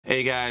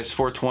Hey guys,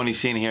 420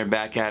 Scene here,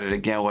 back at it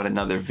again with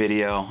another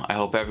video. I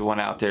hope everyone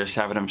out there is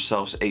having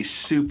themselves a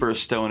super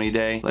stony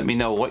day. Let me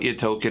know what you're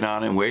toking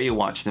on and where you're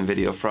watching the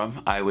video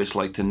from. I always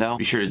like to know.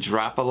 Be sure to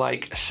drop a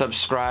like,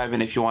 subscribe,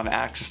 and if you want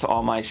access to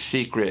all my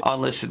secret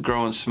unlisted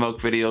grow and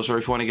smoke videos, or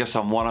if you want to get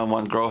some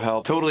one-on-one grow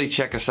help, totally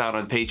check us out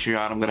on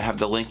Patreon. I'm going to have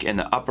the link in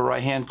the upper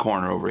right-hand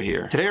corner over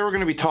here. Today we're going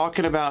to be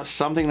talking about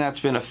something that's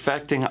been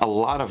affecting a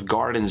lot of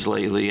gardens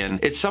lately, and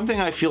it's something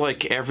I feel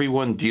like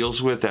everyone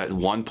deals with at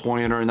one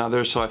point or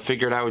another, so I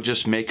figured I would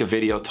just make a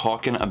video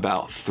talking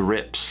about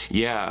thrips.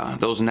 Yeah,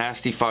 those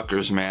nasty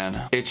fuckers,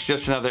 man. It's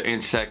just another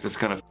insect that's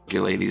gonna fuck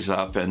your ladies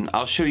up, and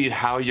I'll show you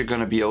how you're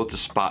gonna be able to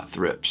spot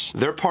thrips.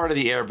 They're part of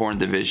the airborne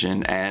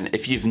division, and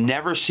if you've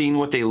never seen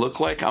what they look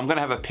like, I'm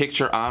gonna have a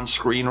picture on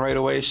screen right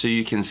away so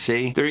you can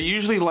see. They're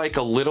usually like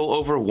a little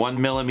over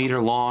 1 millimeter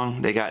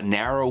long. They got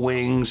narrow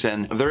wings,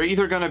 and they're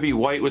either gonna be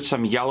white with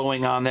some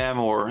yellowing on them,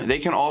 or they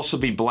can also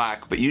be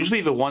black, but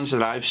usually the ones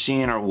that I've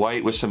seen are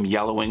white with some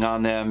yellowing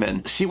on them.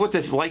 And see, what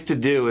they like to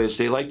do is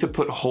they like to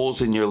put holes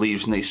in your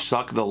leaves and they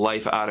suck the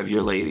life out of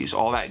your ladies,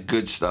 all that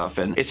good stuff.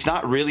 And it's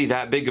not really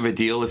that big of a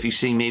deal if you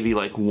see maybe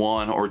like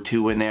 1 or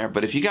 2 in there,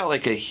 but if you got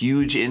like a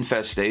huge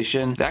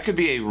infestation, that could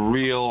be a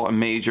real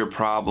major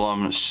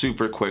problem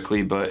super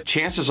quickly. But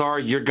chances are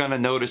you're gonna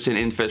notice an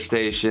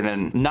infestation,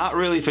 and not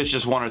really if it's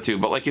just 1 or 2,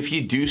 but like if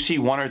you do see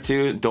 1 or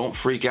 2, don't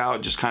freak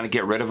out, just kind of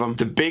get rid of them.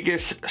 The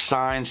biggest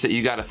signs that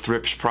you got a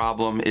thrips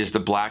problem is the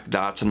black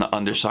dots on the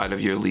underside of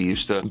your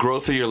leaves. The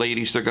growth of your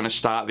ladies, they're gonna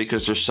stop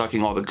because they're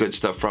sucking all the good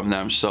stuff from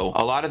them. So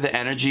a lot of the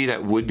energy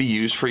that would be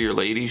used for your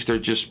ladies, they're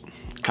just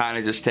kind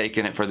of just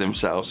taking it for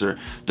themselves.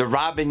 They're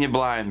robbing you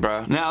blind,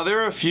 bro. Now,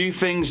 there are a few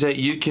things that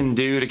you can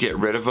do to get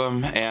rid of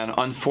them, and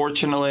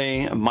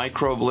unfortunately,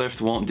 microbe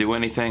lift won't do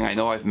anything. I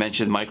know I've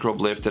mentioned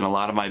microbe lift in a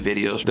lot of my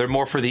videos. They're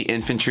more for the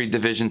infantry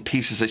division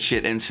pieces of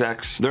shit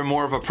insects. They're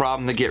more of a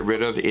problem to get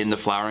rid of in the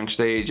flowering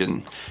stage.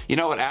 And you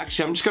know what,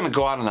 actually, I'm just gonna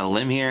go out on a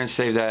limb here and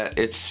say that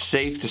it's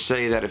safe to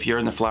say that if you're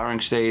in the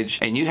flowering stage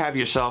and you have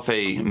yourself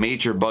a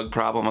major bug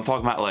problem, I'm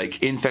talking about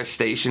like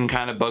infestation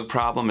kind of bug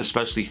problem,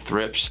 especially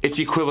thrips, it's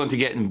equivalent to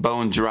getting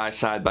bone dry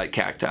side by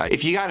cacti.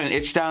 If you got an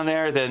itch down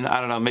there, then I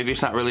don't know, maybe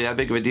it's not really that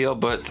big of a deal,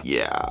 but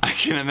yeah, I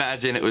can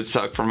imagine it would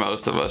suck for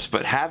most of us.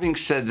 But having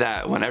said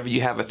that, whenever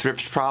you have a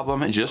thrips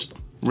problem, just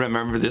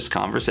remember this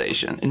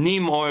conversation.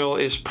 Neem oil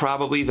is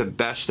probably the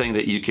best thing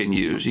that you can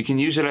use. You can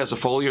use it as a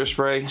foliar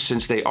spray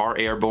since they are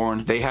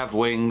airborne. They have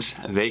wings.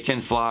 They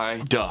can fly.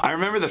 Duh. I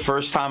remember the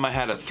first time I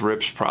had a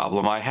thrips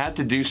problem, I had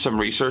to do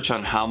some research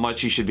on how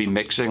much you should be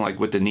mixing, like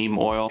with the neem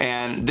oil.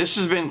 And this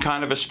has been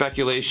kind of a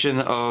speculation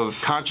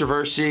of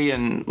controversy,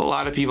 and a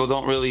lot of people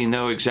don't really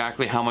know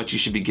exactly how much you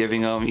should be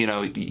giving them. You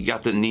know, you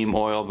got the neem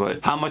oil,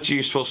 but how much are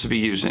you supposed to be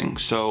using?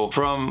 So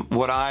from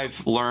what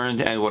I've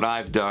learned and what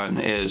I've done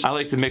is I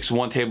like to mix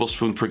 1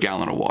 tablespoon per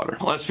gallon of water.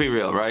 Let's be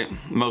real, right?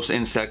 Most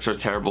insects are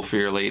terrible for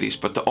your ladies,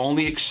 but the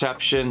only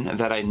exception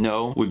that I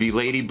know would be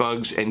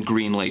ladybugs and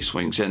green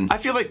lacewings. And I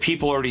feel like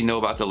people already know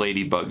about the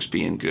ladybugs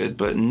being good,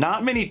 but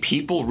not many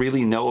people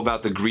really know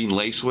about the green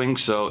lacewings.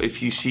 So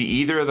if you see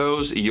either of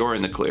those, you're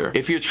in the clear.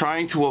 If you're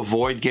trying to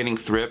avoid getting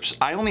thrips,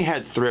 I only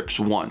had thrips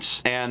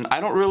once, and I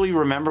don't really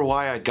remember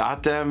why I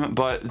got them,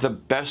 but the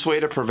best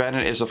way to prevent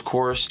it is, of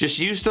course, just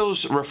use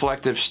those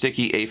reflective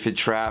sticky aphid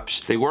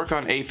traps. They work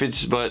on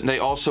aphids, but they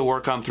also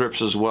work on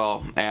thrips as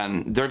well,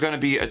 and they're going to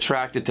be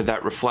attracted to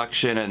that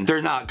reflection, and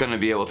they're not going to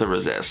be able to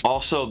resist.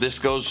 Also, this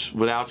goes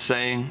without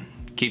saying,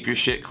 keep your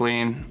shit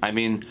clean. I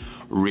mean,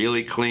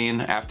 really clean.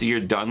 After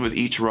you're done with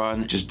each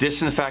run, just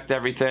disinfect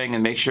everything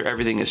and make sure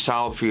everything is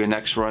solid for your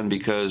next run,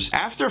 because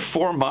after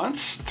 4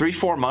 months,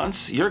 3-4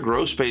 months, your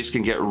grow space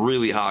can get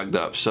really hogged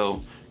up.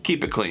 So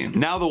keep it clean.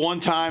 Now, the one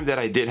time that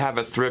I did have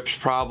a thrips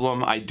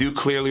problem, I do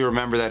clearly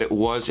remember that it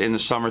was in the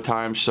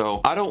summertime,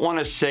 so I don't want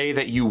to say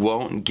that you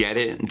won't get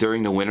it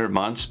during the winter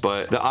months,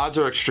 but the odds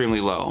are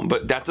extremely low.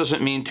 But that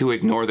doesn't mean to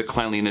ignore the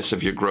cleanliness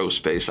of your grow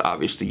space.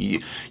 Obviously,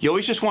 you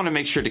always just want to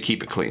make sure to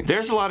keep it clean.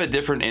 There's a lot of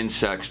different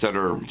insects that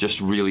are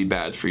just really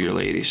bad for your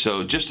ladies.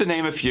 So just to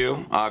name a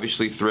few,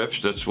 obviously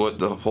thrips, that's what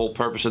the whole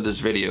purpose of this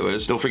video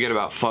is. Don't forget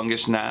about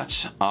fungus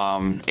gnats,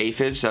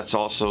 aphids, that's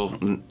also,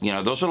 you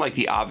know, those are like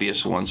the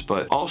obvious ones,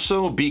 but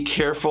also be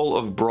careful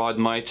of broad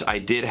mites. I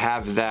did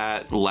have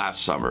that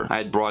last summer. I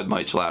had broad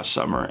mites last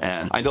summer,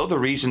 and I know the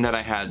reason that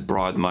I had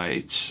broad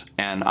mites,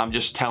 and I'm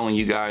just telling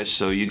you guys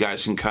so you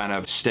guys can kind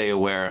of stay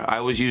aware.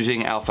 I was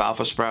using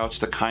alfalfa sprouts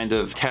to kind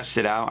of test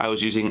it out. I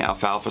was using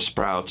alfalfa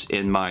sprouts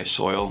in my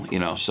soil, you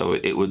know, so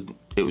it would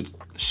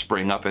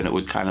spring up and it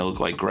would kind of look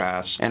like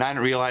grass. And I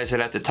didn't realize it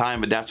at the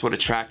time, but that's what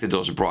attracted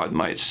those broad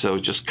mites. So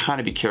just kind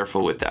of be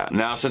careful with that.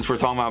 Now, since we're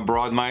talking about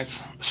broad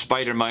mites,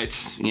 spider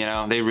mites, you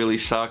know, they really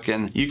suck.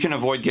 And you can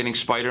avoid getting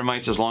spider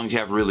mites as long as you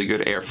have really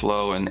good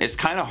airflow. And it's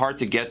kind of hard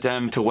to get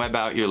them to web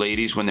out your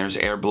ladies when there's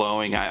air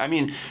blowing. I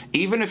mean,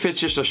 even if it's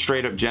just a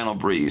straight up gentle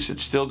breeze,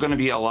 it's still going to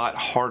be a lot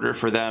harder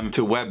for them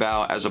to web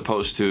out as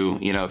opposed to,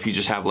 you know, if you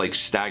just have like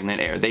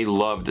stagnant air. They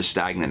love the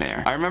stagnant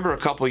air. I remember a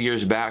couple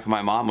years back,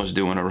 my mom was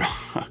doing a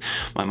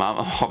my mom,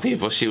 of all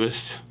people, she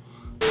was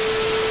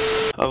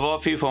Of all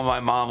people, my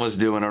mom was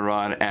doing a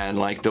run and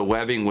like the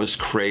webbing was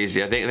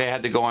crazy. I think they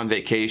had to go on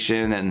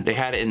vacation and they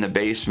had it in the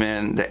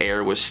basement. The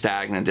air was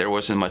stagnant. There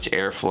wasn't much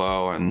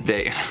airflow and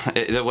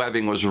the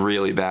webbing was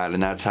really bad,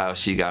 and that's how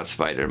she got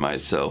spider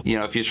mites. So, you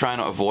know, if you're trying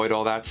to avoid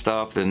all that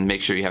stuff, then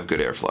make sure you have good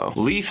airflow.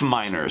 Leaf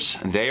miners,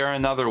 they are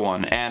another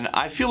one. And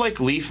I feel like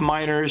leaf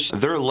miners,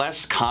 they're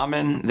less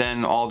common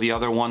than all the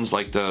other ones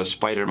like the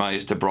spider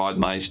mites, the broad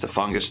mites, the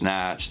fungus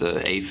gnats,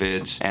 the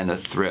aphids, and the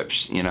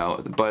thrips, you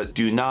know, but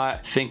do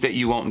not think that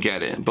you won't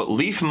get it. But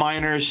leaf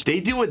miners, they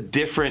do a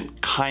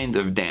different kind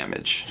of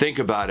damage. Think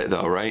about it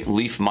though, right?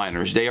 Leaf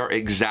miners, they are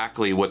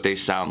exactly what they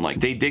sound like.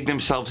 They dig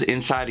themselves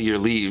inside of your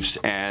leaves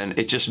and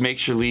it just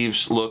makes your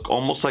leaves look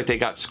almost like they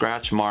got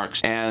scratch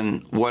marks.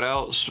 And what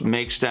else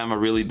makes them a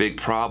really big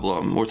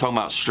problem, we're talking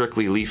about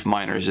strictly leaf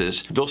miners,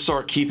 is they'll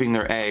start keeping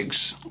their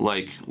eggs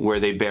like where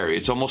they bury.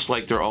 It's almost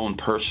like their own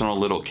personal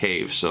little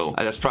cave. So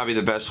that's probably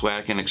the best way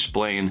I can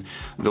explain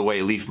the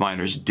way leaf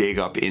miners dig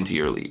up into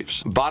your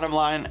leaves. Bottom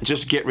line,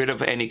 just get rid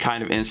of any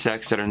kind of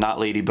insects that are not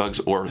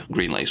ladybugs or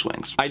green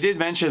lacewings. I did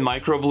mention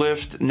microbe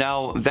lift.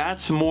 Now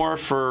that's more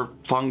for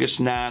fungus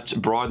gnats,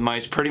 broad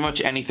mites, pretty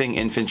much anything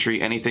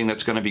infantry, anything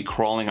that's going to be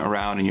crawling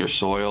around in your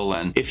soil.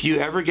 And if you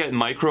ever get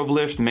microbe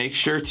lift, make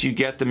sure to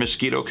get the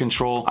mosquito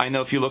control. I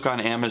know if you look on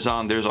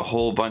Amazon, there's a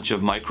whole bunch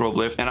of microbe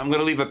lift, and I'm going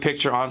to leave a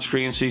picture on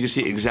screen so you can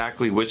see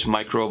exactly which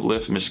microbe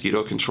lift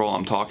mosquito control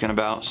I'm talking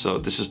about. So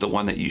this is the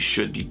one that you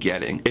should be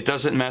getting. It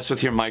doesn't mess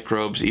with your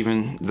microbes,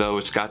 even though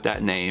it's got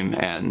that name,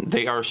 and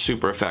they are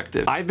super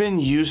effective. I've been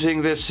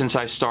using this since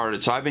I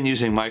started, so I've been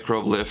using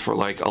microbe lift for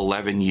like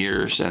 11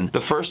 years, and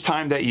the first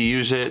time that you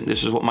use it,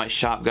 this is what my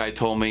shop guy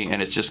told me,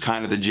 and it's just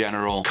kind of the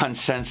general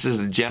consensus,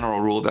 the general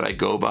rule that I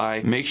go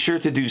by. Make sure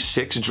to do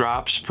 6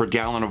 drops per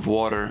gallon of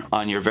water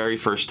on your very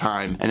first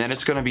time, and then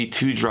it's going to be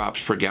 2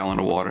 drops per gallon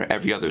of water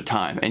every other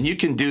time. And you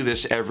can do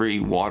this every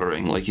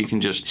watering, like you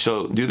can just,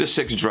 so do the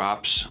 6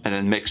 drops and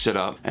then mix it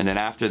up, and then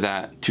after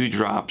that 2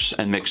 drops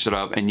and mix it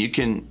up, and you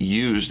can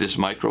use this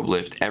microbe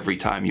lift every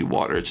time you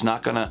water. It's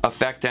not going to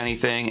affect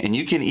anything, and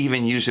you can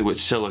even use it with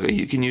silica.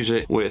 You can use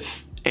it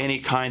with any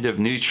kind of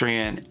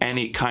nutrient,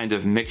 any kind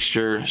of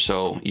mixture,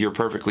 so you're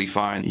perfectly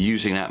fine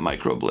using that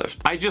microbe lift.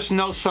 I just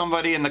know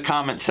somebody in the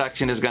comment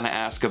section is going to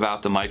ask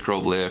about the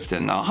microbe lift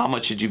and how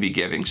much should you be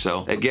giving.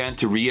 So again,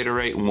 to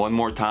reiterate one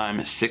more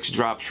time, 6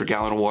 drops per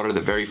gallon of water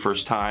the very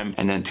first time,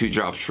 and then 2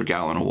 drops per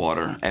gallon of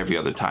water every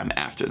other time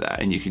after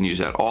that. And you can use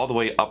that all the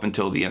way up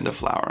until the end of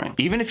flowering.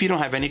 Even if you don't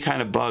have any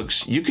kind of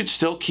bugs, you could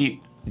still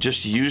keep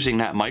just using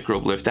that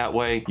microbe lift. That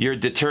way you're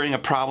deterring a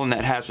problem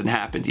that hasn't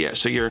happened yet.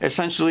 So you're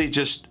essentially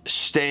just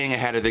staying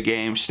ahead of the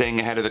game, staying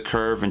ahead of the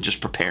curve, and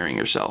just preparing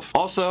yourself.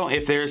 Also,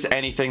 if there's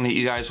anything that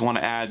you guys want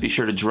to add, be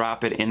sure to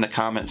drop it in the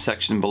comment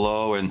section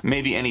below, and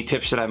maybe any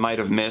tips that I might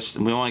have missed.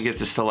 We want to get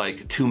this to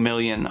like 2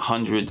 million,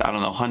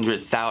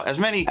 100,000, as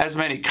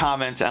many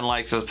comments and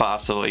likes as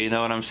possible. You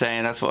know what I'm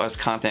saying? That's what us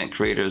content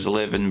creators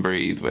live and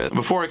breathe with.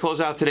 Before I close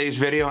out today's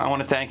video, I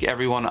want to thank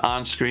everyone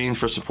on screen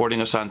for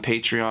supporting us on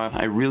Patreon.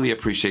 I really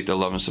appreciate the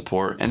love and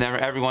support. And then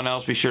everyone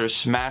else, be sure to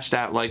smash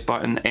that like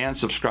button and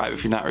subscribe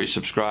if you're not already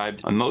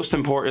subscribed. And most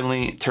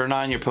importantly, turn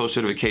on your post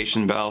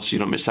notification bell so you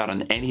don't miss out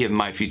on any of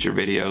my future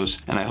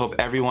videos. And I hope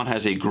everyone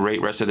has a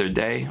great rest of their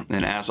day.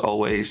 And as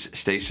always,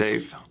 stay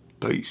safe.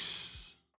 Peace.